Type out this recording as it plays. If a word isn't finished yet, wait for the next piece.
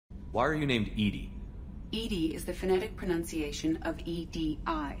Why are you named E.D.I? E.D.I is the phonetic pronunciation of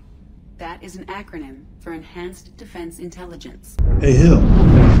E.D.I. That is an acronym for Enhanced Defense Intelligence. Hey, Hill.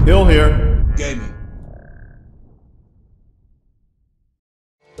 Hill here. Gaming.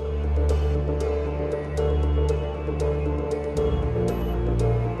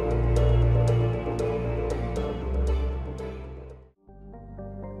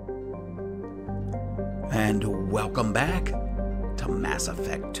 And welcome back to Mass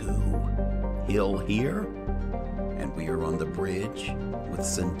Effect 2. Hill here, and we are on the bridge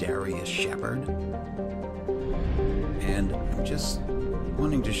with Commander Shepard. And I'm just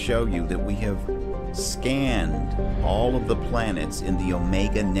wanting to show you that we have scanned all of the planets in the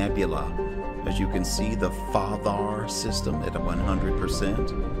Omega Nebula. As you can see, the Fathar system at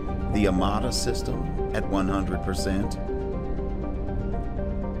 100%, the Amata system at 100%,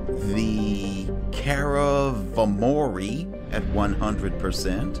 the Caravamori at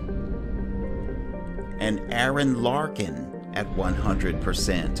 100%, and Aaron Larkin at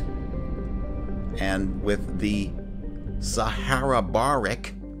 100%, and with the Sahara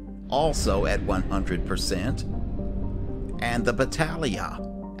Barik also at 100%, and the Battalia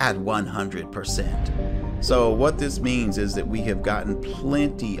at 100%. So what this means is that we have gotten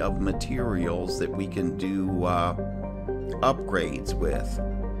plenty of materials that we can do upgrades with.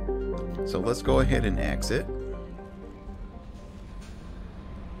 So let's go ahead and exit.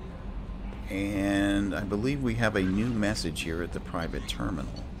 And I believe we have a new message here at the private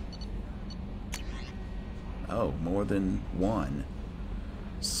terminal. Oh, more than one.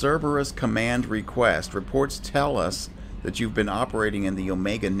 Cerberus command request. Reports tell us that you've been operating in the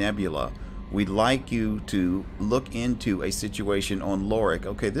Omega Nebula. We'd like you to look into a situation on Lorik.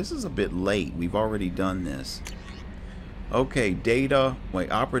 Okay, this is a bit late. We've already done this. Okay, data. Wait,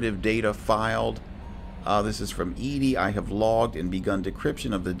 operative data filed. This is from E.D.I. I have logged and begun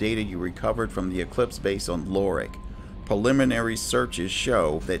decryption of the data you recovered from the Eclipse base on Lorik. Preliminary searches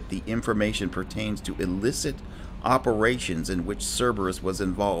show that the information pertains to illicit operations in which Cerberus was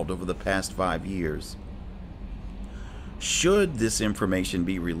involved over the past 5 years. Should this information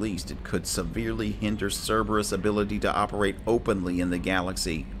be released, it could severely hinder Cerberus' ability to operate openly in the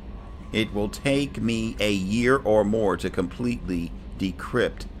galaxy. It will take me a year or more to completely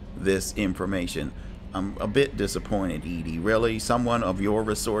decrypt this information. I'm a bit disappointed, E.D.I. Really? Someone of your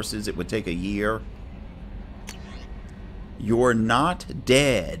resources, it would take a year? You're not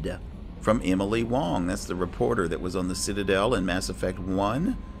dead. From Emily Wong. That's the reporter that was on the Citadel in Mass Effect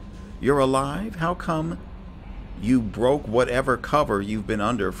 1. You're alive? How come you broke whatever cover you've been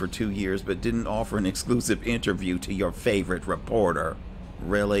under for 2 years but didn't offer an exclusive interview to your favorite reporter?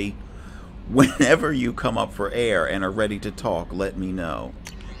 Really? Whenever you come up for air and are ready to talk, let me know.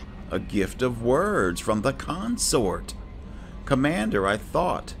 A gift of words from the consort. Commander, I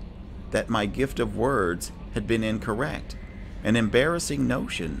thought that my gift of words had been incorrect. An embarrassing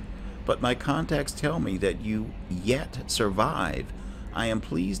notion. But my contacts tell me that you yet survive. I am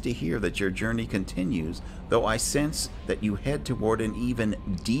pleased to hear that your journey continues, though I sense that you head toward an even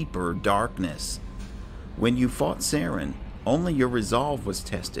deeper darkness. When you fought Saren, only your resolve was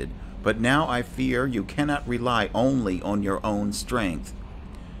tested, but now I fear you cannot rely only on your own strength.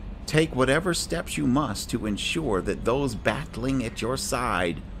 Take whatever steps you must to ensure that those battling at your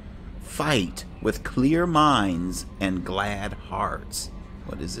side fight with clear minds and glad hearts.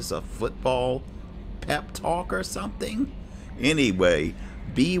 What is this, a football pep talk or something? Anyway,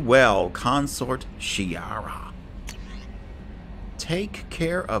 be well, Consort Shiara. Take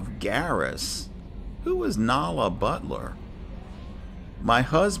care of Garrus. Who is Nala Butler? My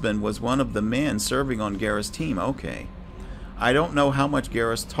husband was one of the men serving on Garrus' team. Okay. I don't know how much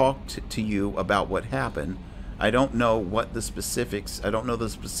Garrus talked to you about what happened. I don't know what the specifics. I don't know the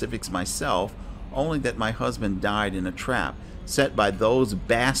specifics myself, only that my husband died in a trap set by those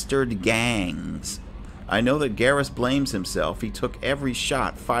bastard gangs. I know that Garrus blames himself. He took every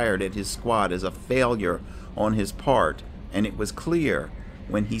shot fired at his squad as a failure on his part, and it was clear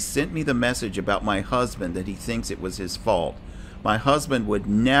when he sent me the message about my husband that he thinks it was his fault. My husband would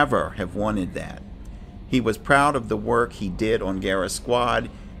never have wanted that. He was proud of the work he did on Garrus' squad.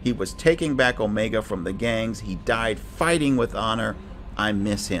 He was taking back Omega from the gangs. He died fighting with honor. I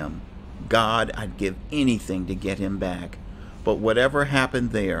miss him. God, I'd give anything to get him back. But whatever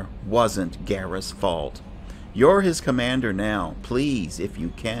happened there wasn't Garrus' fault. You're his commander now. Please, if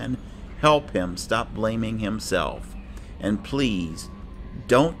you can, help him stop blaming himself. And please,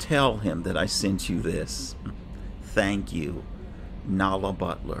 don't tell him that I sent you this. Thank you, Nala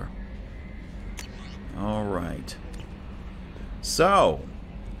Butler. All right. So,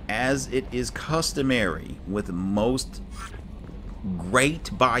 as it is customary with most great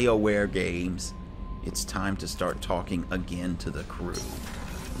BioWare games, it's time to start talking again to the crew.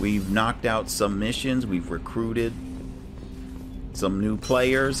 We've knocked out some missions. We've recruited some new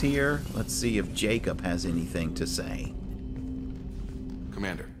players here. Let's see if Jacob has anything to say.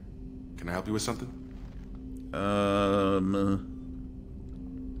 Commander, can I help you with something?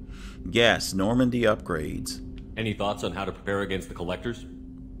 Yes, Normandy upgrades. Any thoughts on how to prepare against the Collectors?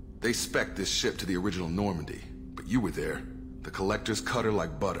 They spec'd this ship to the original Normandy, but you were there. The Collectors cut her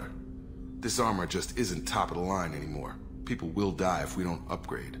like butter. This armor just isn't top of the line anymore. People will die if we don't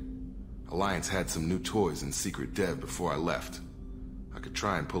upgrade. Alliance had some new toys in secret dev before I left. I could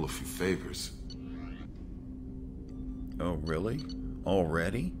try and pull a few favors. Oh, really?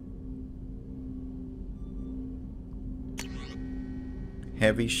 Already?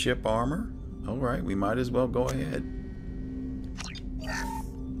 Heavy ship armor? Alright, we might as well go ahead.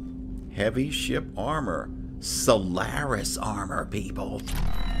 Heavy ship armor. Solaris armor, people.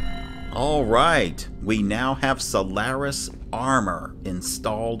 Alright, we now have Solaris armor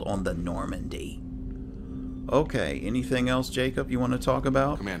installed on the Normandy. Okay, anything else, Jacob, you want to talk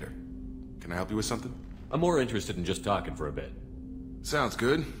about? Commander, can I help you with something? I'm more interested in just talking for a bit. Sounds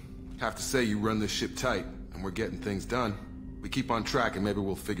good. Have to say you run this ship tight, and we're getting things done. We keep on track and maybe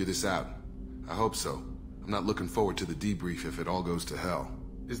we'll figure this out. I hope so. I'm not looking forward to the debrief if it all goes to hell.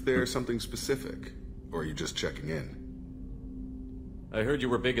 Is there something specific? Or are you just checking in? I heard you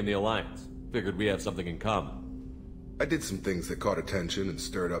were big in the Alliance. Figured we have something in common. I did some things that caught attention and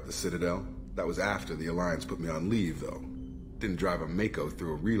stirred up the Citadel. That was after the Alliance put me on leave, though. Didn't drive a Mako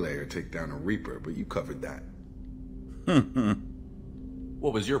through a relay or take down a Reaper, but you covered that.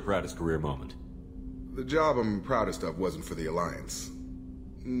 What was your proudest career moment? The job I'm proudest of wasn't for the Alliance.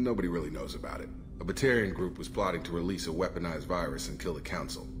 Nobody really knows about it. A Batarian group was plotting to release a weaponized virus and kill the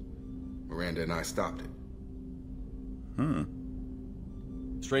Council. Miranda and I stopped it.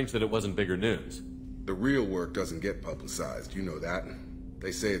 Strange that it wasn't bigger news. The real work doesn't get publicized, you know that.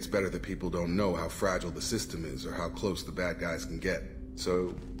 They say it's better that people don't know how fragile the system is or how close the bad guys can get.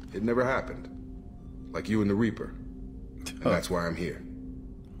 So, it never happened. Like you and the Reaper. And that's why I'm here.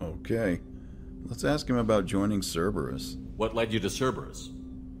 Okay. Let's ask him about joining Cerberus. What led you to Cerberus?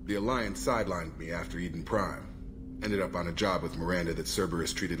 The Alliance sidelined me after Eden Prime. Ended up on a job with Miranda that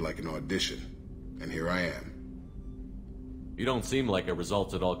Cerberus treated like an audition. And here I am. You don't seem like a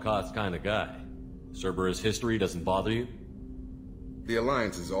results-at-all-costs kind of guy. Cerberus history doesn't bother you? The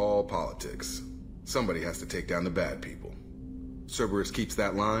Alliance is all politics. Somebody has to take down the bad people. Cerberus keeps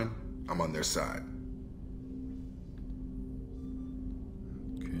that line, I'm on their side.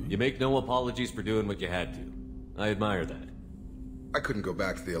 Okay. You make no apologies for doing what you had to. I admire that. I couldn't go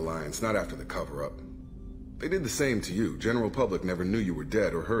back to the Alliance, not after the cover-up. They did the same to you. General public never knew you were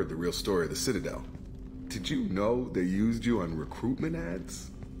dead or heard the real story of the Citadel. Did you know they used you on recruitment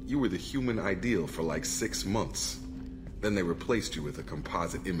ads? You were the human ideal for like 6 months. Then they replaced you with a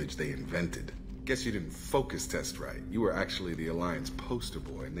composite image they invented. Guess you didn't focus test right. You were actually the Alliance poster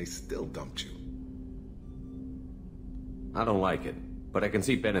boy, and they still dumped you. I don't like it, but I can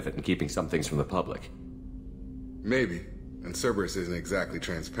see benefit in keeping some things from the public. Maybe. And Cerberus isn't exactly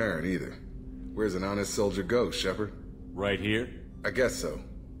transparent either. Where's an honest soldier go, Shepard? Right here? I guess so.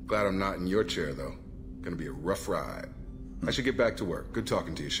 Glad I'm not in your chair, though. Gonna be a rough ride. I should get back to work. Good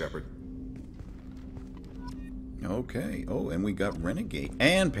talking to you, Shepard. Okay. Oh, and we got Renegade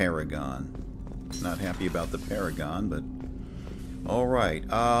and Paragon. Not happy about the Paragon, but... Alright,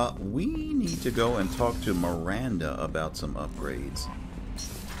 we need to go and talk to Miranda about some upgrades.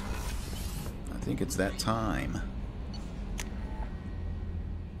 I think it's that time.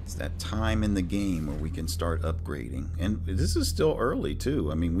 It's that time in the game where we can start upgrading. And this is still early, too.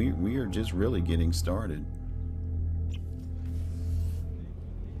 I mean, we are just really getting started.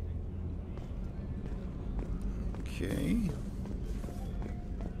 Okay.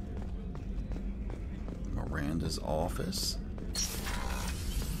 Miranda's office.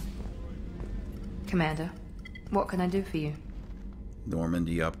 Commander, what can I do for you?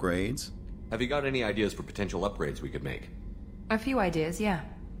 Normandy upgrades. Have you got any ideas for potential upgrades we could make? A few ideas, yeah.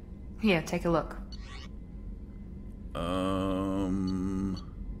 Here, take a look.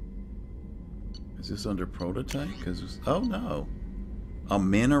 Is this under prototype? Oh no. A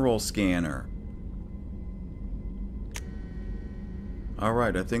mineral scanner.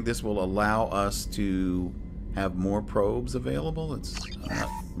 Alright, I think this will allow us to have more probes available. I'm not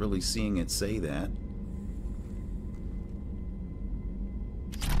really seeing it say that.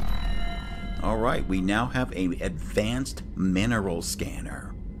 Alright, we now have an advanced mineral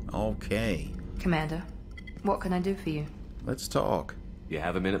scanner. Okay. Commander, what can I do for you? Let's talk. You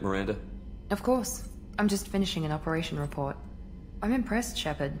have a minute, Miranda? Of course. I'm just finishing an operation report. I'm impressed,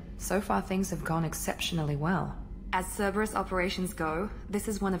 Shepard. So far things have gone exceptionally well. As Cerberus operations go, this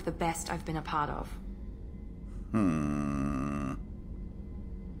is one of the best I've been a part of.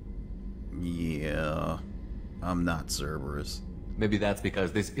 Yeah. I'm not Cerberus. Maybe that's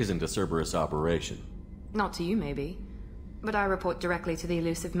because this isn't a Cerberus operation. Not to you, maybe. But I report directly to the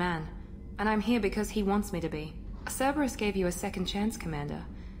elusive man. And I'm here because he wants me to be. Cerberus gave you a second chance, Commander.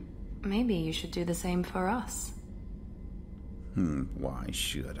 Maybe you should do the same for us. Why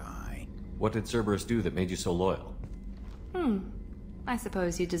should I? What did Cerberus do that made you so loyal? I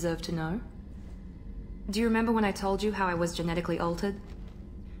suppose you deserve to know. Do you remember when I told you how I was genetically altered?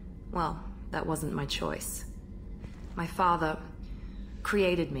 Well, that wasn't my choice. My father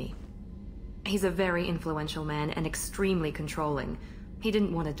created me. He's a very influential man and extremely controlling. He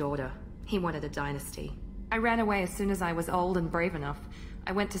didn't want a daughter. He wanted a dynasty. I ran away as soon as I was old and brave enough.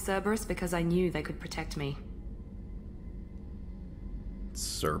 I went to Cerberus because I knew they could protect me.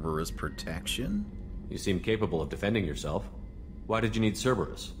 Cerberus protection? You seem capable of defending yourself. Why did you need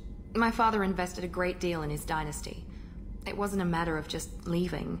Cerberus? My father invested a great deal in his dynasty. It wasn't a matter of just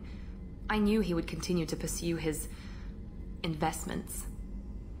leaving. I knew he would continue to pursue his investments.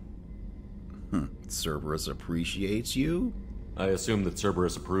 Cerberus appreciates you? I assume that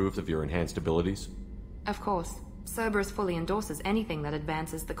Cerberus approved of your enhanced abilities? Of course. Cerberus fully endorses anything that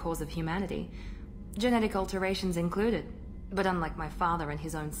advances the cause of humanity. Genetic alterations included. But unlike my father and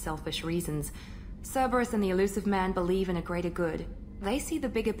his own selfish reasons, Cerberus and the elusive man believe in a greater good. They see the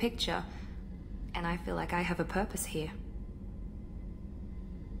bigger picture, and I feel like I have a purpose here.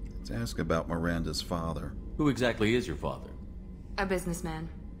 Let's ask about Miranda's father. Who exactly is your father? A businessman,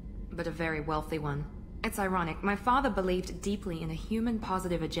 but a very wealthy one. It's ironic, my father believed deeply in a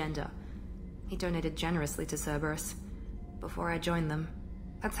human-positive agenda. He donated generously to Cerberus before I joined them.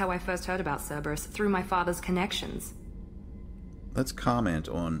 That's how I first heard about Cerberus, through my father's connections. Let's comment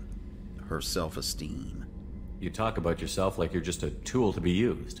on her self-esteem. You talk about yourself like you're just a tool to be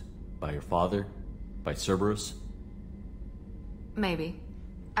used. By your father? By Cerberus? Maybe.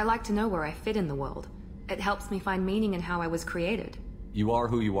 I like to know where I fit in the world. It helps me find meaning in how I was created. You are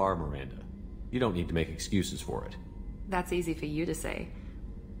who you are, Miranda. You don't need to make excuses for it. That's easy for you to say.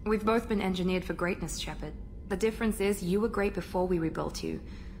 We've both been engineered for greatness, Shepard. The difference is you were great before we rebuilt you.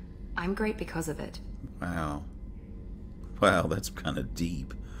 I'm great because of it. Wow. Wow, that's kind of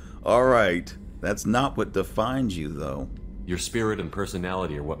deep. All right. That's not what defines you, though. Your spirit and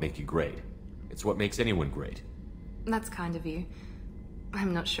personality are what make you great. It's what makes anyone great. That's kind of you.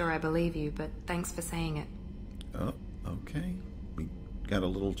 I'm not sure I believe you, but thanks for saying it. Oh, okay. We got a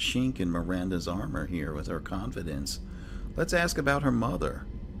little chink in Miranda's armor here with her confidence. Let's ask about her mother.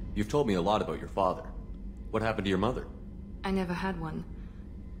 You've told me a lot about your father. What happened to your mother? I never had one.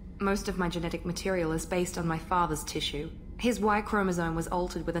 Most of my genetic material is based on my father's tissue. His Y chromosome was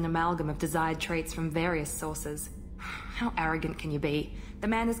altered with an amalgam of desired traits from various sources. How arrogant can you be? The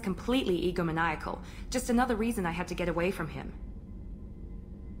man is completely egomaniacal. Just another reason I had to get away from him.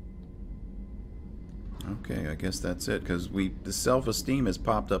 Okay, I guess that's it, because the self-esteem has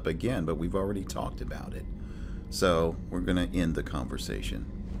popped up again, but we've already talked about it. So, we're going to end the conversation.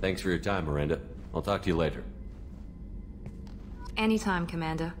 Thanks for your time, Miranda. I'll talk to you later. Anytime,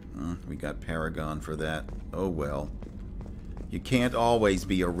 Commander. We got Paragon for that. Oh well. You can't always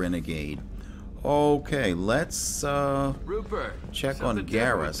be a renegade. Okay, let's Rupert, check on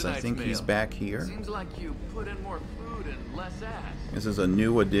Garrus. I think he's meal. back here. Seems like you put in more food and less ass. This is a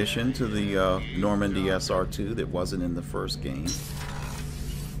new addition to the Normandy SR2 that wasn't in the first game.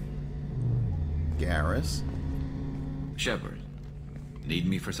 Garrus. Shepard, need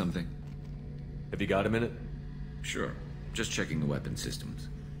me for something? Have you got a minute? Sure. Just checking the weapon systems.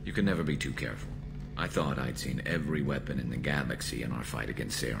 You can never be too careful. I thought I'd seen every weapon in the galaxy in our fight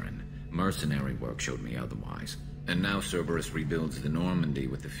against Saren. Mercenary work showed me otherwise. And now Cerberus rebuilds the Normandy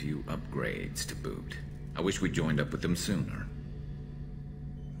with a few upgrades to boot. I wish we'd joined up with them sooner.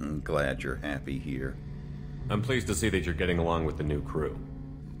 I'm glad you're happy here. I'm pleased to see that you're getting along with the new crew.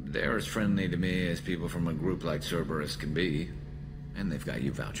 They're as friendly to me as people from a group like Cerberus can be. And they've got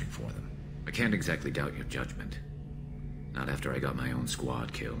you vouching for them. I can't exactly doubt your judgment. Not after I got my own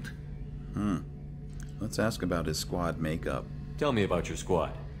squad killed. Let's ask about his squad makeup. Tell me about your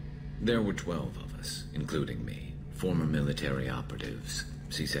squad. There were 12 of us, including me. Former military operatives,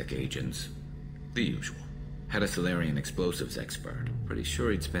 C-Sec agents, the usual. Had a Solarian explosives expert. Pretty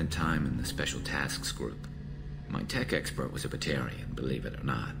sure he'd spent time in the Special Tasks Group. My tech expert was a Batarian, believe it or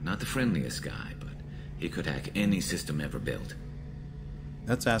not. Not the friendliest guy, but he could hack any system ever built.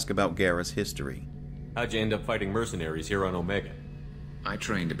 Let's ask about Garrus' history. How'd you end up fighting mercenaries here on Omega? I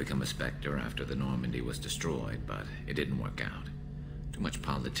trained to become a Spectre after the Normandy was destroyed, but it didn't work out. Too much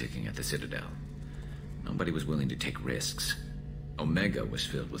politicking at the Citadel. Nobody was willing to take risks. Omega was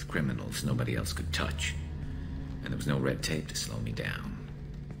filled with criminals nobody else could touch. And there was no red tape to slow me down.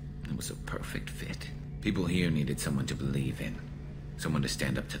 It was a perfect fit. People here needed someone to believe in. Someone to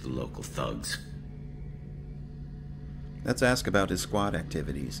stand up to the local thugs. Let's ask about his squad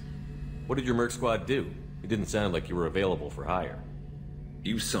activities. What did your merc squad do? It didn't sound like you were available for hire.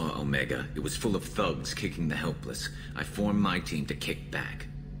 You saw Omega. It was full of thugs kicking the helpless. I formed my team to kick back.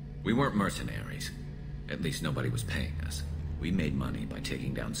 We weren't mercenaries. At least nobody was paying us. We made money by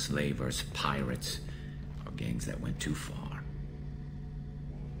taking down slavers, pirates, or gangs that went too far.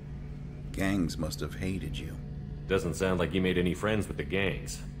 Gangs must have hated you. Doesn't sound like you made any friends with the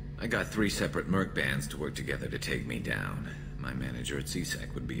gangs. I got 3 separate merc bands to work together to take me down. My manager at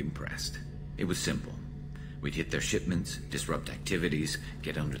CSEC would be impressed. It was simple. We'd hit their shipments, disrupt activities,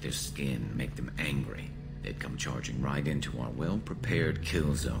 get under their skin, make them angry. They'd come charging right into our well-prepared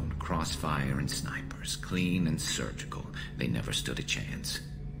kill zone, crossfire and snipers, clean and surgical. They never stood a chance.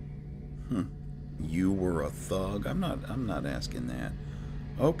 You were a thug? I'm not asking that.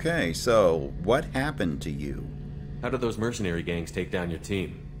 Okay, so what happened to you? How did those mercenary gangs take down your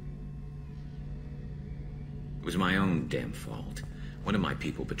team? It was my own damn fault. One of my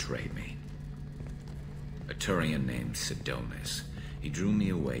people betrayed me. A Turian named Sidonis. He drew me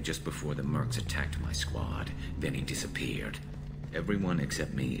away just before the mercs attacked my squad. Then he disappeared. Everyone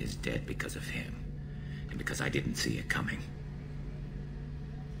except me is dead because of him. And because I didn't see it coming.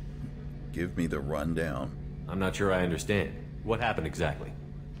 Give me the rundown. I'm not sure I understand. What happened exactly?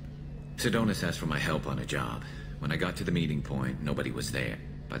 Sidonis asked for my help on a job. When I got to the meeting point, nobody was there.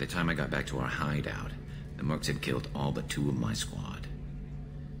 By the time I got back to our hideout, the mercs had killed all but 2 of my squad.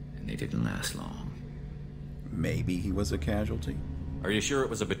 And they didn't last long. Maybe he was a casualty? Are you sure it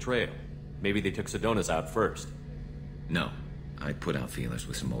was a betrayal? Maybe they took Sidonis out first. No. I put out feelers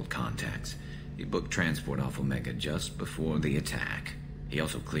with some old contacts. He booked transport off Omega just before the attack. He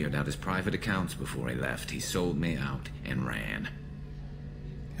also cleared out his private accounts before he left. He sold me out and ran.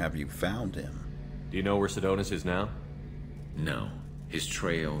 Have you found him? Do you know where Sidonis is now? No. His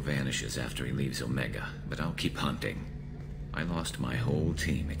trail vanishes after he leaves Omega, but I'll keep hunting. I lost my whole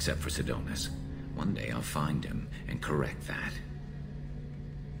team except for Sidonis. One day I'll find him and correct that.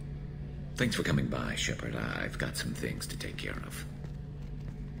 Thanks for coming by, Shepard. I've got some things to take care of.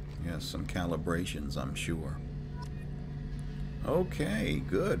 Yes, some calibrations, I'm sure. Okay,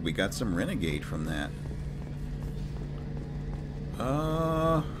 good. We got some Renegade from that.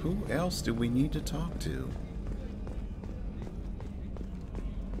 Who else do we need to talk to?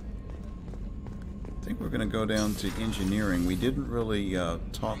 I think we're going to go down to engineering. We didn't really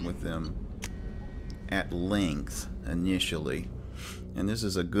talk with them at length initially. And this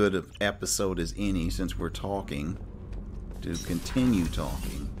is a good episode as any, since we're talking, to continue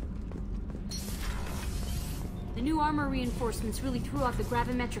talking. The new armor reinforcements really threw off the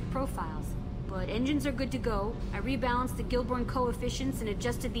gravimetric profiles. But engines are good to go. I rebalanced the Gilborn coefficients and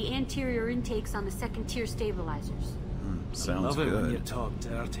adjusted the anterior intakes on the second-tier stabilizers. Sounds Love it good. when you talk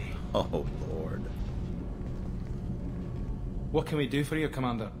dirty. Oh, Lord. What can we do for you,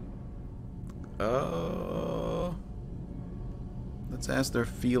 Commander? Let's ask their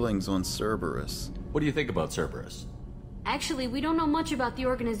feelings on Cerberus. What do you think about Cerberus? Actually, we don't know much about the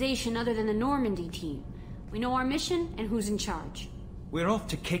organization other than the Normandy team. We know our mission and who's in charge. We're off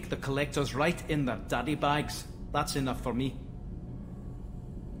to kick the collectors right in their daddy bags. That's enough for me.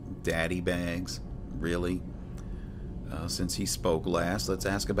 Daddy bags? Really? Since he spoke last, let's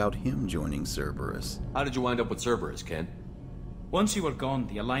ask about him joining Cerberus. How did you wind up with Cerberus, Ken? Once you were gone,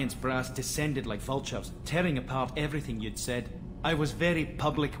 the Alliance brass descended like vultures, tearing apart everything you'd said. I was very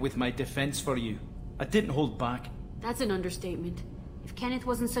public with my defense for you. I didn't hold back. That's an understatement. If Kenneth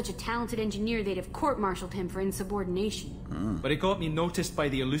wasn't such a talented engineer, they'd have court-martialed him for insubordination. But it got me noticed by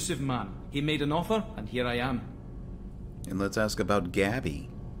the elusive man. He made an offer, and here I am. And let's ask about Gabby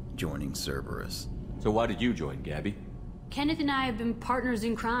joining Cerberus. So why did you join, Gabby? Kenneth and I have been partners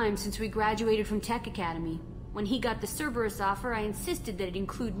in crime since we graduated from Tech Academy. When he got the Cerberus offer, I insisted that it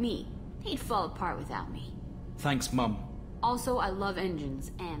include me. He'd fall apart without me. Thanks, Mum. Also, I love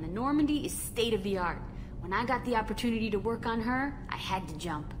engines, and the Normandy is state-of-the-art. When I got the opportunity to work on her, I had to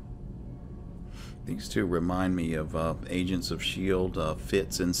jump. These two remind me of Agents of S.H.I.E.L.D.,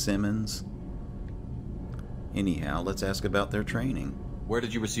 Fitz and Simmons. Anyhow, let's ask about their training. Where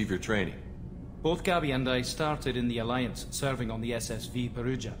did you receive your training? Both Gabby and I started in the Alliance, serving on the SSV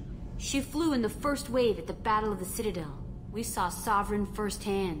Perugia. She flew in the first wave at the Battle of the Citadel. We saw Sovereign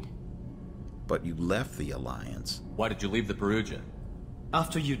firsthand. But you left the Alliance. Why did you leave the Perugia?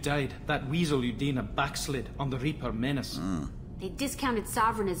 After you died, that weasel Udina backslid on the Reaper Menace. They discounted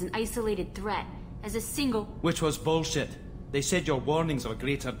Sovereign as an isolated threat, as a single... Which was bullshit. They said your warnings of a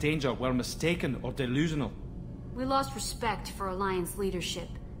greater danger were mistaken or delusional. We lost respect for Alliance leadership.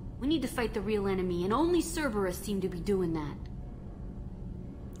 We need to fight the real enemy, and only Cerberus seem to be doing that.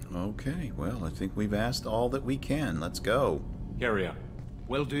 Okay, well, I think we've asked all that we can. Let's go. Carry on.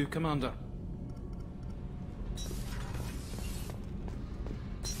 Will do, Commander.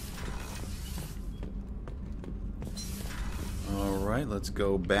 Alright, let's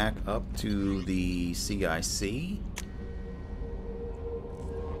go back up to the CIC.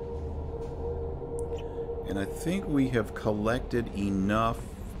 And I think we have collected enough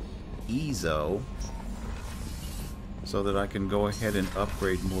EZO so that I can go ahead and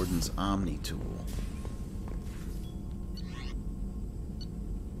upgrade Morden's Omni tool.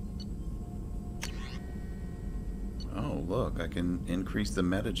 Oh, look, I can increase the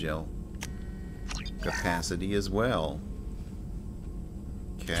metagel capacity as well.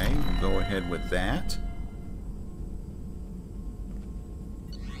 Okay, we'll go ahead with that.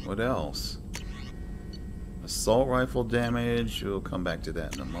 What else? Assault rifle damage. We'll come back to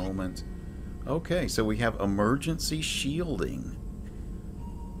that in a moment. Okay, so we have emergency shielding.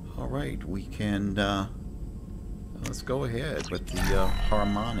 Alright, we can... let's go ahead with the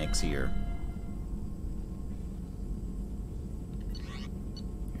harmonics here.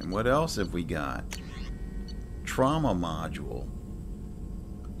 And what else have we got? Trauma module.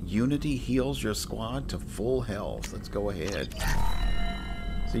 Unity heals your squad to full health. Let's go ahead.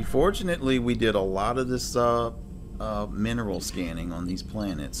 See, fortunately, we did a lot of this mineral scanning on these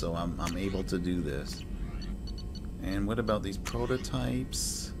planets, so I'm able to do this. And what about these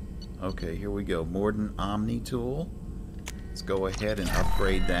prototypes? Okay, here we go. Morden Omni tool. Let's go ahead and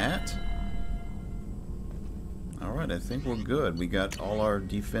upgrade that. Alright, I think we're good. We got all our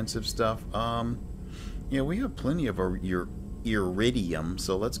defensive stuff. Yeah, we have plenty of our iridium,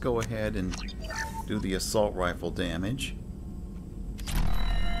 so let's go ahead and do the assault rifle damage.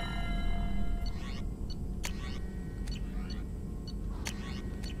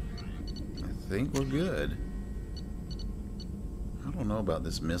 I think we're good. I don't know about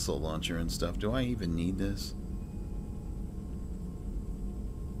this missile launcher and stuff. Do I even need this?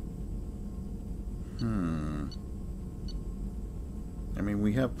 I mean,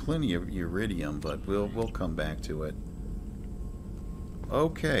 we have plenty of iridium, but we'll come back to it.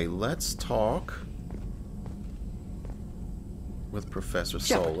 Okay, let's talk with Professor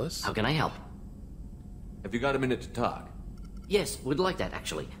Shepard, Solus. how can I help? Have you got a minute to talk? Yes, would like that,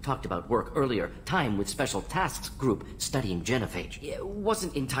 actually. Talked about work earlier. Time with Special Tasks Group studying genophage. Yeah,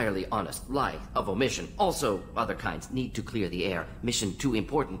 wasn't entirely honest. Lie of omission. Also, other kinds. Need to clear the air. Mission too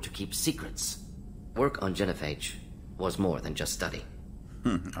important to keep secrets. Work on genophage was more than just study.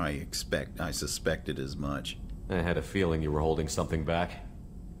 I suspected as much. I had a feeling you were holding something back.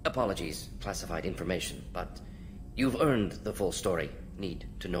 Apologies, classified information, but you've earned the full story. Need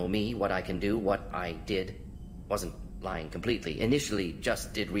to know me, what I can do, what I did. Wasn't lying completely. Initially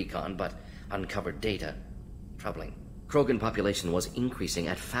just did recon, but uncovered data. Troubling. Krogan population was increasing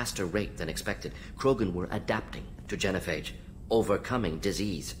at faster rate than expected. Krogan were adapting to genophage, overcoming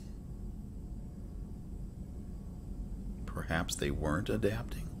disease. Perhaps they weren't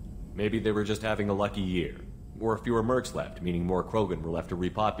adapting. Maybe they were just having a lucky year. Or fewer mercs left, meaning more Krogan were left to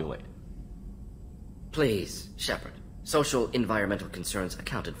repopulate. Please, Shepard. Social environmental concerns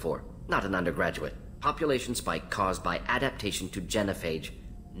accounted for. Not an undergraduate. Population spike caused by adaptation to genophage.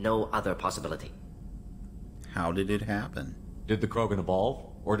 No other possibility. How did it happen? Did the Krogan evolve,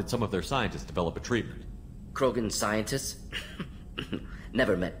 or did some of their scientists develop a treatment? Krogan scientists?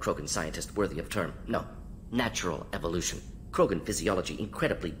 Never met Krogan scientist worthy of term. No. Natural evolution. Krogan physiology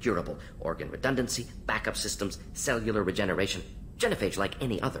incredibly durable. Organ redundancy, backup systems, cellular regeneration. Genophage like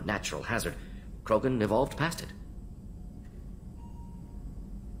any other natural hazard. Krogan evolved past it.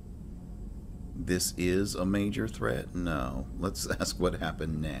 This is a major threat? No. Let's ask what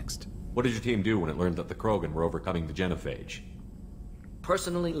happened next. What did your team do when it learned that the Krogan were overcoming the genophage?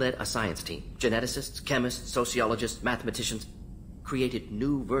 Personally led a science team. Geneticists, chemists, sociologists, mathematicians. Created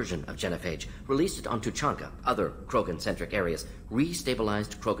new version of genophage. Released it on Tuchanka, other Krogan-centric areas.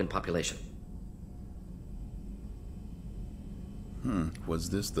 Restabilized Krogan population.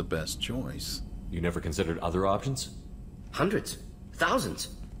 Was this the best choice? You never considered other options? Hundreds. Thousands.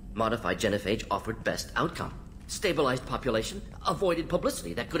 Modified genophage offered best outcome. Stabilized population, avoided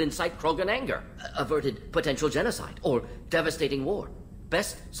publicity that could incite Krogan anger, averted potential genocide, or devastating war.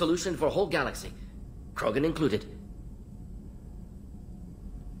 Best solution for whole galaxy. Krogan included.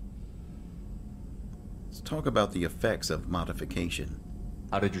 Let's talk about the effects of modification.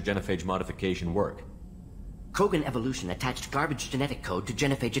 How did your genophage modification work? Krogan evolution attached garbage genetic code to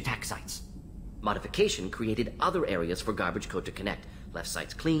genophage attack sites. Modification created other areas for garbage code to connect. Left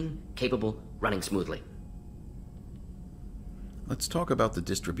sites clean, capable, running smoothly. Let's talk about the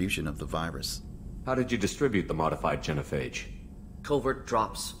distribution of the virus. How did you distribute the modified genophage? Covert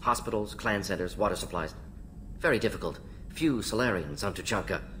drops, hospitals, clan centers, water supplies. Very difficult. Few Solarians on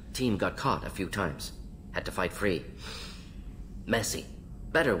Tuchanka. Team got caught a few times. Had to fight free. Messy.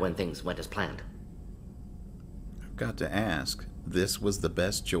 Better when things went as planned. I've got to ask, this was the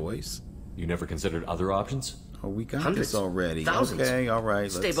best choice? You never considered other options? Oh, we got Hundreds, this already. thousands. Okay, all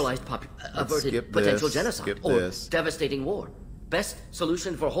right. Stabilized averted potential genocide or devastating war. Best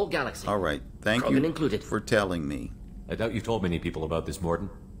solution for whole galaxy. All right, thank Krogan you included. for telling me. I doubt you told many people about this, Morden.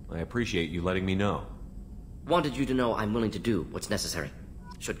 I appreciate you letting me know. Wanted you to know I'm willing to do what's necessary.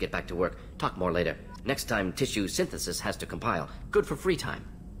 Should get back to work. Talk more later. Next time tissue synthesis has to compile. Good for free time.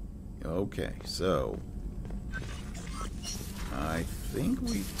 Okay, so I think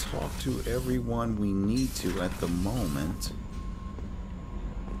we've talked to everyone we need to at the moment.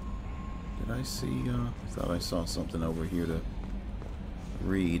 Did I see, I thought I saw something over here to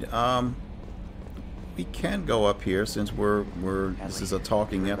read. We can go up here since this is a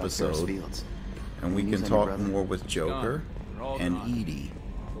talking episode. And we can talk more with Joker and E.D.I.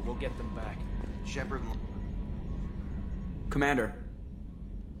 But we'll get them back. Shepard... Commander.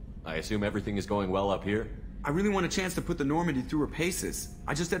 I assume everything is going well up here? I really want a chance to put the Normandy through her paces.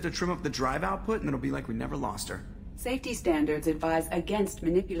 I just have to trim up the drive output and it'll be like we never lost her. Safety standards advise against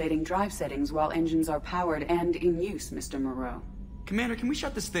manipulating drive settings while engines are powered and in use, Mr. Moreau. Commander, can we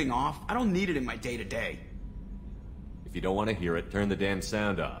shut this thing off? I don't need it in my day-to-day. If you don't want to hear it, turn the damn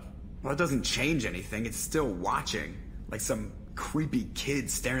sound off. Well, it doesn't change anything. It's still watching. Like some creepy kid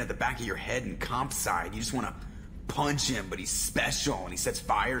staring at the back of your head in comp side. You just want to punch him, but he's special and he sets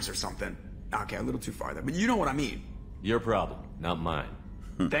fires or something. Okay, a little too far there, but you know what I mean. Your problem, not mine.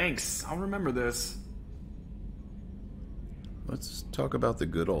 Thanks. I'll remember this. Let's talk about the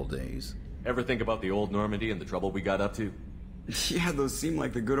good old days. Ever think about the old Normandy and the trouble we got up to? Yeah, those seem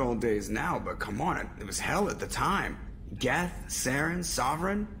like the good old days now, but come on, it was hell at the time. Geth, Saren,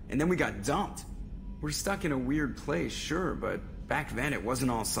 Sovereign, and then we got dumped. We're stuck in a weird place, sure, but back then it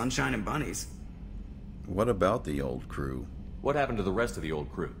wasn't all sunshine and bunnies. What about the old crew? What happened to the rest of the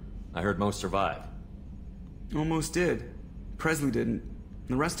old crew? I heard most survived. Almost did. Presley didn't.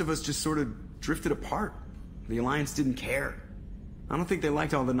 The rest of us just sort of drifted apart. The Alliance didn't care. I don't think they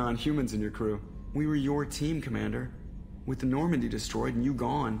liked all the non-humans in your crew. We were your team, Commander. With the Normandy destroyed and you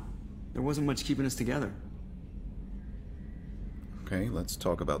gone, there wasn't much keeping us together. Okay, let's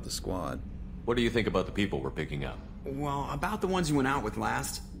talk about the squad. What do you think about the people we're picking up? Well, about the ones you went out with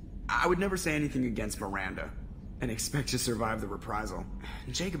last, I would never say anything against Miranda and expect to survive the reprisal.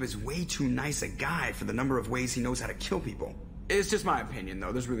 Jacob is way too nice a guy for the number of ways he knows how to kill people. It's just my opinion,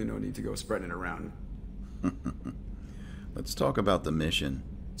 though. There's really no need to go spreading it around. Let's talk about the mission.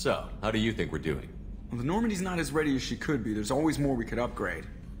 So, how do you think we're doing? Well, the Normandy's not as ready as she could be. There's always more we could upgrade.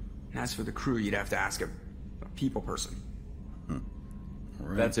 And as for the crew, you'd have to ask a people person.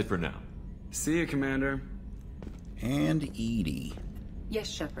 Right. That's it for now. See you, Commander. And E.D.I. Yes,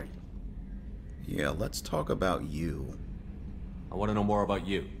 Shepard. Yeah, let's talk about you. I want to know more about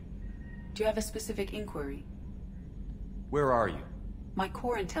you. Do you have a specific inquiry? Where are you? My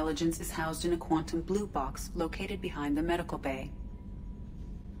core intelligence is housed in a quantum blue box located behind the medical bay.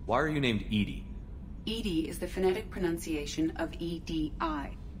 Why are you named E.D.I? E.D.I is the phonetic pronunciation of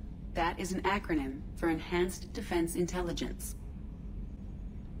E.D.I. That is an acronym for Enhanced Defense Intelligence.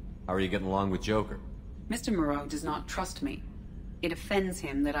 How are you getting along with Joker? Mr. Moreau does not trust me. It offends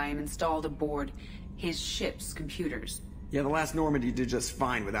him that I am installed aboard his ship's computers. Yeah, the last Normandy did just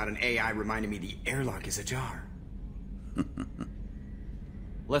fine without an AI reminding me the airlock is ajar.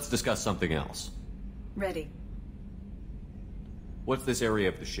 Let's discuss something else. Ready. What's this area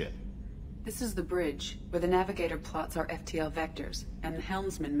of the ship? This is the bridge, where the navigator plots our FTL vectors, and the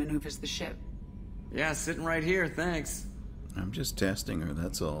helmsman maneuvers the ship. Yeah, sitting right here, thanks. I'm just testing her,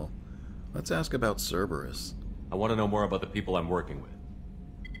 that's all. Let's ask about Cerberus. I want to know more about the people I'm working with.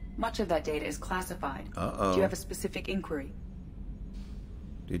 Much of that data is classified. Uh-oh. Do you have a specific inquiry?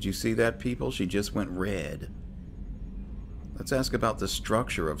 Did you see that, people? She just went red. Let's ask about the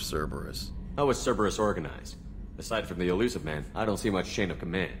structure of Cerberus. How is Cerberus organized? Aside from the elusive man, I don't see much chain of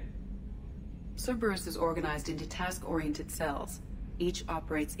command. Cerberus is organized into task-oriented cells. Each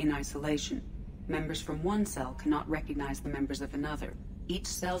operates in isolation. Members from one cell cannot recognize the members of another. Each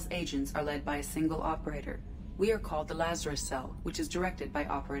cell's agents are led by a single operator. We are called the Lazarus Cell, which is directed by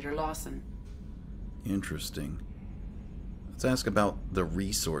Operator Lawson. Interesting. Let's ask about the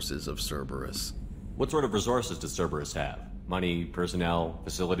resources of Cerberus. What sort of resources does Cerberus have? Money, personnel,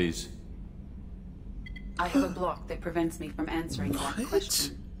 facilities? I have a block that prevents me from answering that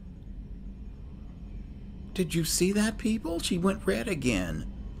question. Did you see that, people? She went red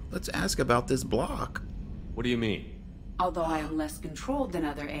again. Let's ask about this block. What do you mean? Although I am less controlled than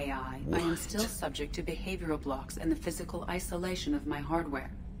other AI, I am still subject to behavioral blocks and the physical isolation of my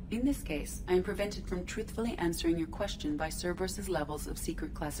hardware. In this case, I am prevented from truthfully answering your question by Cerberus's levels of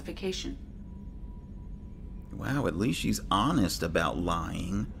secret classification. Wow, at least she's honest about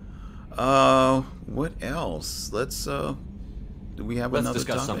lying. What else? Let's, do we have another topic? Let's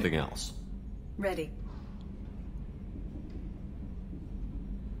discuss something else. Ready.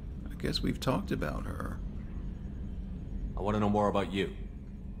 I guess we've talked about her. I want to know more about you.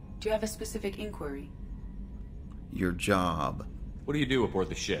 Do you have a specific inquiry? Your job. What do you do aboard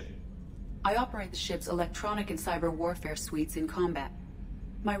the ship? I operate the ship's electronic and cyber warfare suites in combat.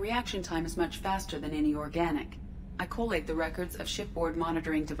 My reaction time is much faster than any organic. I collate the records of shipboard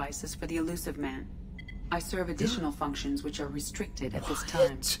monitoring devices for the elusive man. I serve additional functions which are restricted at this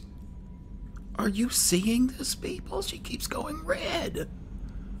time. Are you seeing this, people? She keeps going red.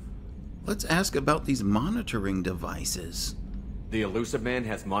 Let's ask about these monitoring devices. The elusive man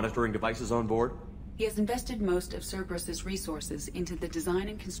has monitoring devices on board? He has invested most of Cerberus's resources into the design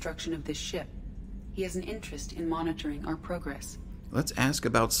and construction of this ship. He has an interest in monitoring our progress. Let's ask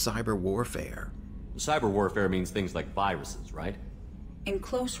about cyber warfare. Cyber warfare means things like viruses, right? In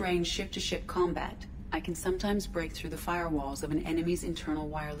close-range ship-to-ship combat, I can sometimes break through the firewalls of an enemy's internal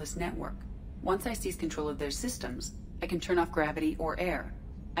wireless network. Once I seize control of their systems, I can turn off gravity or air.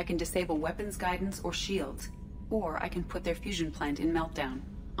 I can disable weapons guidance or shields, or I can put their fusion plant in meltdown.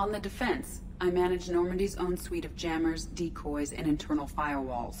 On the defense, I manage Normandy's own suite of jammers, decoys, and internal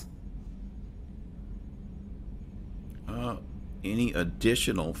firewalls. Any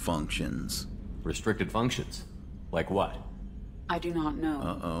additional functions? Restricted functions? Like what? I do not know.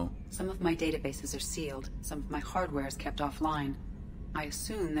 Uh-oh. Some of my databases are sealed. Some of my hardware is kept offline. I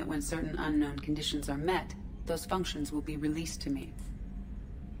assume that when certain unknown conditions are met, those functions will be released to me.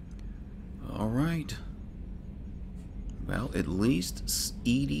 All right. Well, at least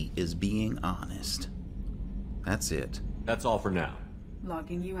E.D.I is being honest. That's it. That's all for now.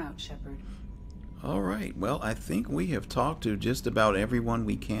 Logging you out, Shepard. All right. Well, I think we have talked to just about everyone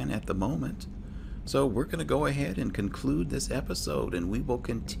we can at the moment. So we're going to go ahead and conclude this episode, and we will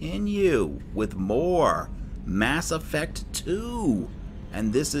continue with more Mass Effect 2.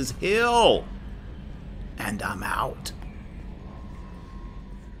 And this is Hill. And I'm out.